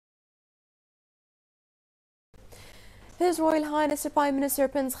His Royal Highness the Prime Minister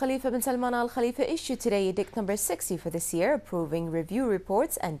Prince Khalifa bin Salman Al Khalifa issued today Edict number 60 for this year, approving review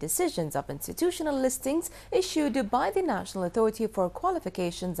reports and decisions of institutional listings issued by the National Authority for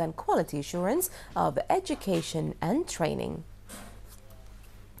Qualifications and Quality Assurance of Education and Training.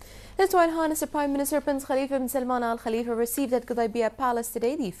 His Royal Highness the Prime Minister Prince Khalifa bin Salman Al Khalifa received at Gudaybiyah Palace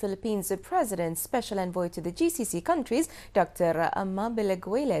today the Philippines President's Special Envoy to the GCC countries, Dr.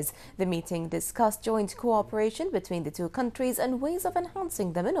 Amabiligueles. The meeting discussed joint cooperation between the two countries and ways of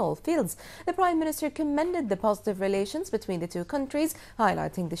enhancing them in all fields. The Prime Minister commended the positive relations between the two countries,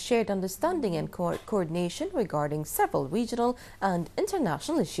 highlighting the shared understanding and coordination regarding several regional and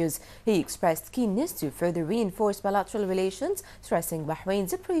international issues. He expressed keenness to further reinforce bilateral relations, stressing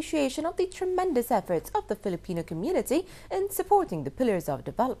Bahrain's appreciation of the tremendous efforts of the Filipino community in supporting the pillars of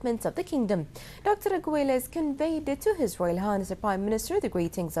development of the kingdom. Dr. Aguiles conveyed to His Royal Highness the Prime Minister the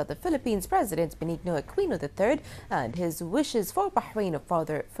greetings of the Philippines President Benigno Aquino III and his wishes for Bahrain of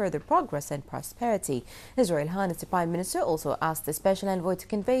further progress and prosperity. His Royal Highness the Prime Minister also asked the Special Envoy to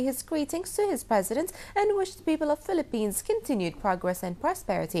convey his greetings to his President and wished the people of Philippines continued progress and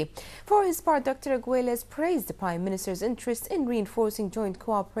prosperity. For his part, Dr. Aguiles praised the Prime Minister's interest in reinforcing joint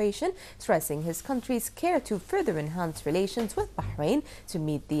cooperation, stressing his country's care to further enhance relations with Bahrain to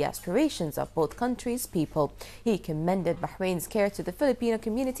meet the aspirations of both countries' people. He commended Bahrain's care to the Filipino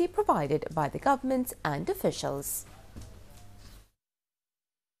community provided by the government and officials.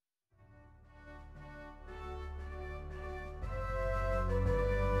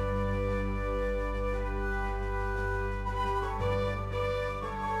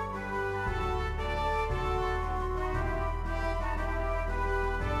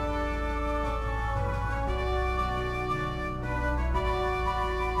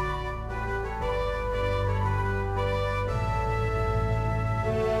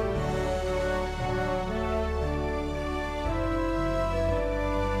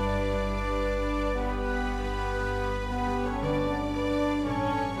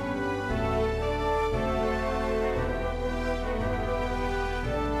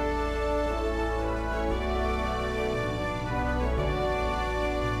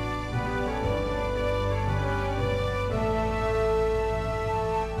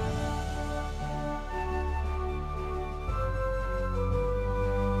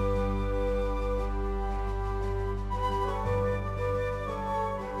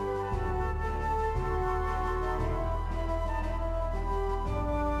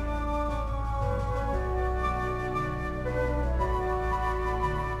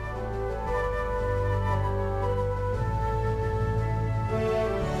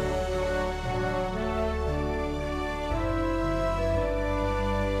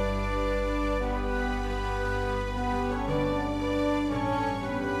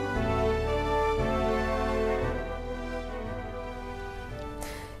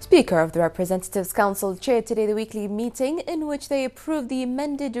 Speaker of the Representatives Council chaired today the weekly meeting in which they approved the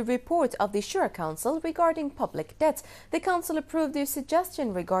amended report of the Shura Council regarding public debt. The Council approved their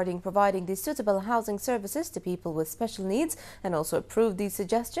suggestion regarding providing the suitable housing services to people with special needs and also approved the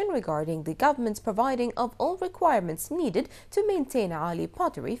suggestion regarding the government's providing of all requirements needed to maintain Ali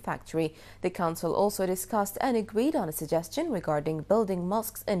Pottery Factory. The Council also discussed and agreed on a suggestion regarding building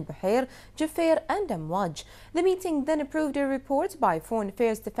mosques in Bahrain, Jufair and Amwaj. The meeting then approved a report by Foreign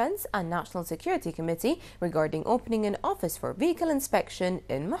Affairs, Defence and National Security Committee regarding opening an office for vehicle inspection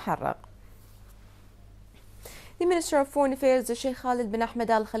in Muharraq. The Minister of Foreign Affairs, Sheikh Khalid bin Ahmed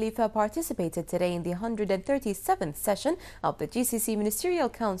Al Khalifa, participated today in the 137th session of the GCC Ministerial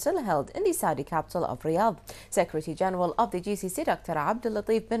Council held in the Saudi capital of Riyadh. Secretary General of the GCC, Dr. Abdul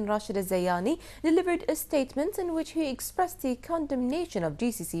Latif bin Rashid Al Zayani, delivered a statement in which he expressed the condemnation of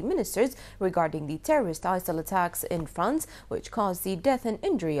GCC ministers regarding the terrorist ISIL attacks in France, which caused the death and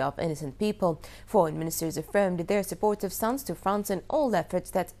injury of innocent people. Foreign ministers affirmed their supportive stance to France in all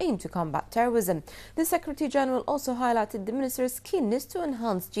efforts that aim to combat terrorism. The Secretary General also highlighted the minister's keenness to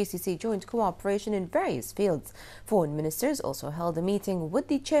enhance GCC joint cooperation in various fields. Foreign ministers also held a meeting with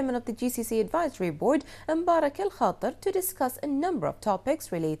the chairman of the GCC Advisory Board, Mbarak Al Khatar, to discuss a number of topics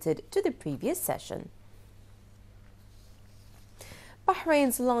related to the previous session.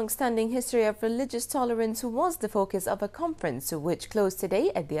 Bahrain's long-standing history of religious tolerance was the focus of a conference which closed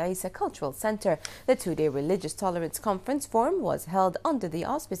today at the Aisa Cultural Center. The two-day Religious Tolerance Conference Forum was held under the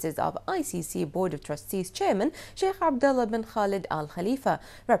auspices of ICC Board of Trustees Chairman Sheikh Abdullah bin Khalid Al Khalifa.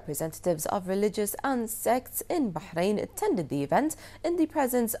 Representatives of religious and sects in Bahrain attended the event in the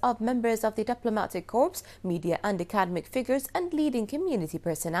presence of members of the diplomatic corps, media and academic figures and leading community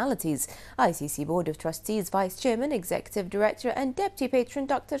personalities. ICC Board of Trustees Vice Chairman, Executive Director and Deputy Mufti patron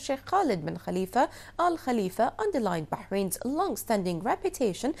Dr. Sheikh Khalid bin Khalifa Al Khalifa underlined Bahrain's long-standing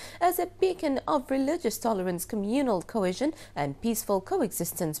reputation as a beacon of religious tolerance, communal cohesion and peaceful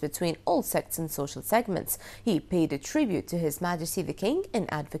coexistence between all sects and social segments. He paid a tribute to His Majesty the King in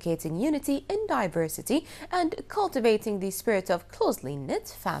advocating unity in diversity and cultivating the spirit of closely knit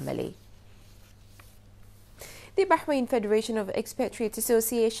family. The Bahrain Federation of Expatriate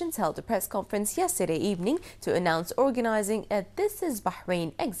Associations held a press conference yesterday evening to announce organizing a This is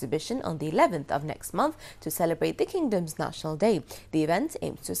Bahrain exhibition on the 11th of next month to celebrate the Kingdom's National Day. The event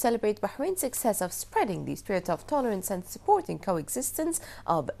aims to celebrate Bahrain's success of spreading the spirit of tolerance and supporting coexistence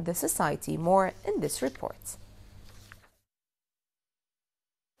of the society. More in this report.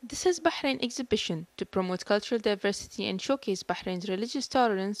 This is Bahrain exhibition to promote cultural diversity and showcase Bahrain's religious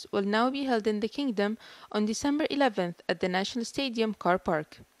tolerance will now be held in the Kingdom on December 11th at the National Stadium Car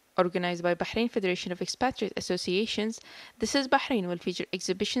Park. Organized by Bahrain Federation of Expatriate Associations, This is Bahrain will feature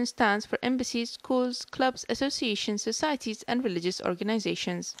exhibition stands for embassies, schools, clubs, associations, societies and religious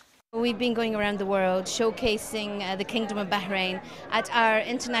organizations. We've been going around the world showcasing the Kingdom of Bahrain at our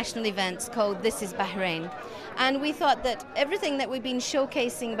international events called This is Bahrain. And we thought that everything that we've been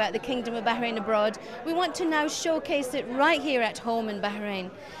showcasing about the Kingdom of Bahrain abroad, we want to now showcase it right here at home in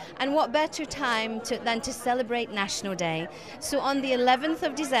Bahrain. And what better time than to celebrate National Day. So on the 11th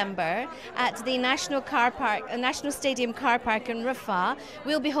of December at the National Stadium Car Park in Rafah,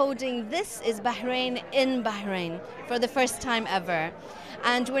 we'll be holding This is Bahrain in Bahrain for the first time ever.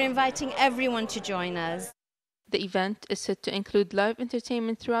 And we're inviting everyone to join us. The event is set to include live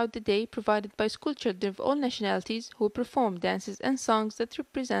entertainment throughout the day provided by school children of all nationalities who perform dances and songs that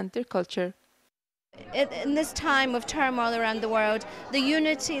represent their culture. In this time of turmoil around the world, the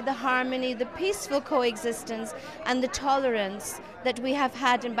unity, the harmony, the peaceful coexistence and the tolerance that we have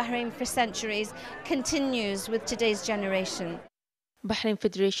had in Bahrain for centuries continues with today's generation. Bahrain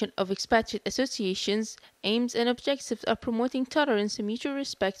Federation of Expatriate Associations aims and objectives are promoting tolerance, mutual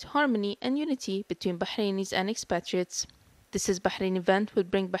respect, harmony and unity between Bahrainis and expatriates. This is Bahrain event will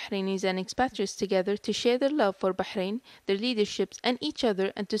bring Bahrainis and expatriates together to share their love for Bahrain, their leaderships and each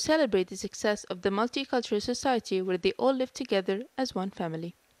other, and to celebrate the success of the multicultural society where they all live together as one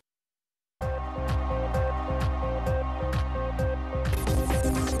family.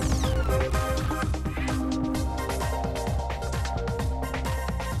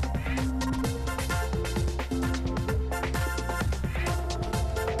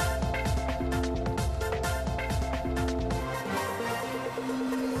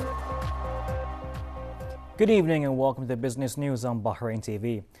 Good evening and welcome to the business news on Bahrain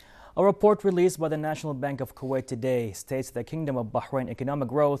TV. A report released by the National Bank of Kuwait today states the Kingdom of Bahrain economic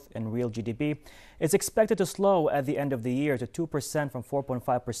growth in real GDP is expected to slow at the end of the year to 2% from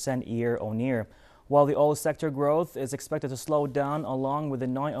 4.5% year-on-year, while the oil sector growth is expected to slow down along with the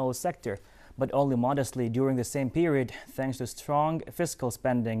non-oil sector, but only modestly during the same period thanks to strong fiscal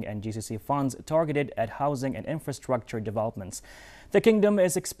spending and GCC funds targeted at housing and infrastructure developments. The Kingdom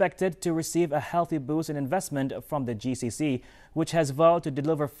is expected to receive a healthy boost in investment from the GCC, which has vowed to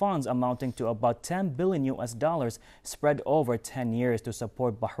deliver funds amounting to about $10 billion spread over 10 years to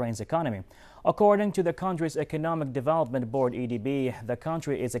support Bahrain's economy. According to the country's Economic Development Board EDB, the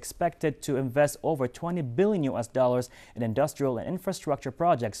country is expected to invest over $20 billion in industrial and infrastructure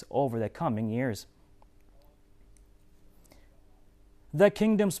projects over the coming years. The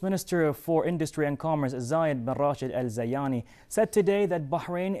Kingdom's Minister for Industry and Commerce, Zayed bin Rashid Al Zayani, said today that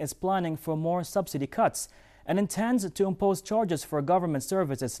Bahrain is planning for more subsidy cuts and intends to impose charges for government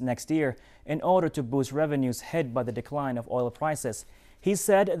services next year in order to boost revenues hit by the decline of oil prices. He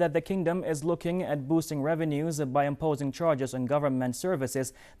said that the Kingdom is looking at boosting revenues by imposing charges on government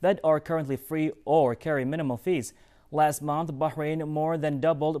services that are currently free or carry minimal fees. Last month, Bahrain more than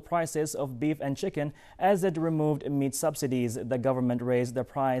doubled prices of beef and chicken as it removed meat subsidies. The government raised the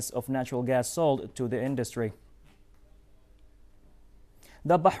price of natural gas sold to the industry.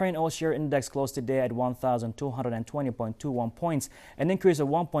 The Bahrain Oil Share Index closed today at 1,220.21 points, an increase of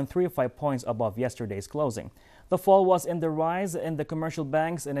 1.35 points above yesterday's closing. The fall was in the rise in the commercial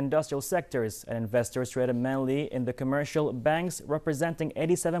banks and industrial sectors, and investors traded mainly in the commercial banks, representing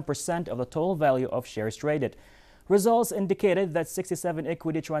 87% of the total value of shares traded. Results indicated that 67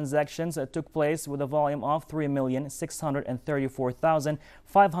 equity transactions took place with a volume of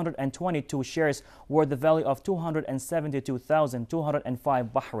 3,634,522 shares worth the value of 272,205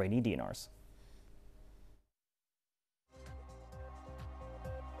 Bahraini dinars.